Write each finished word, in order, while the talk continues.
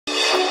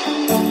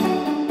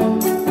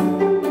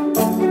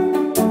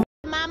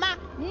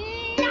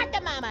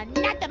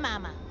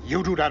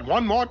You do that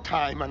one more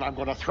time, and I'm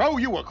gonna throw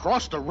you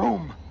across the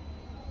room.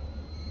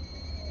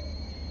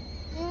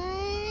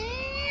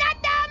 Not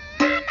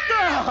the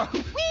mama!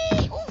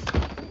 Wee! Oof.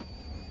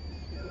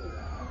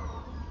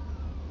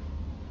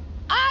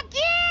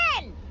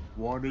 Again!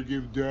 Wanna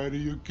give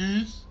Daddy a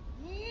kiss?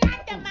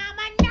 Not the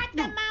mama, not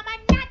the mama,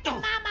 not the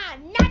mama,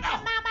 not the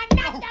mama,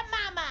 not the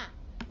mama!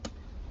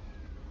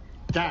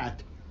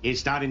 That is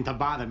starting to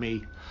bother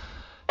me.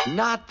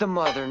 Not the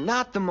mother,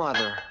 not the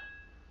mother.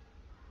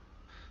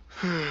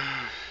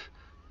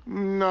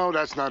 No,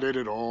 that's not it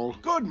at all.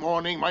 Good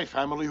morning, my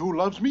family who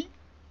loves me.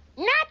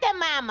 Not the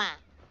mama!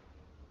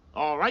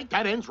 All right,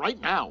 that ends right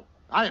now.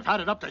 I have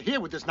had it up to here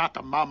with this not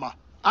the mama.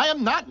 I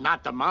am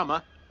not the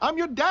mama. I'm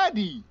your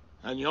daddy.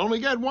 And you only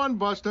get one,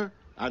 Buster.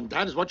 And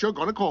that is what you're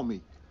gonna call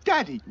me.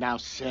 Daddy. Now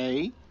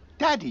say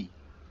daddy.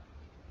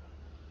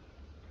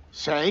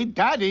 Say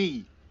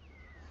daddy.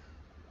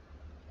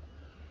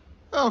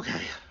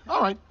 Okay.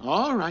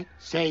 All right.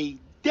 Say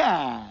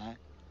da.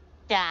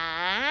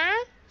 Da.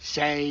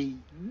 Say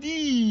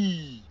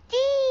dee.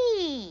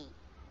 Dee.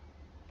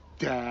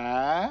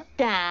 Da.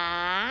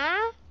 Da.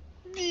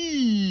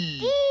 Dee.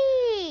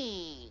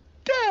 Dee.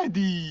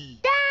 Daddy.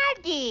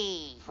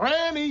 Daddy.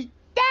 Franny.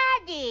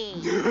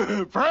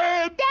 Daddy.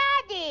 Fred.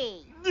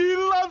 Daddy. He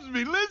loves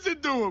me.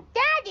 Listen to him.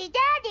 Daddy,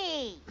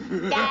 daddy.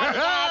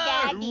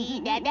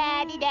 Daddy, daddy,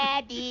 daddy,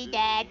 daddy,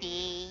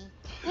 daddy.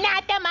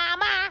 Not the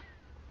mama.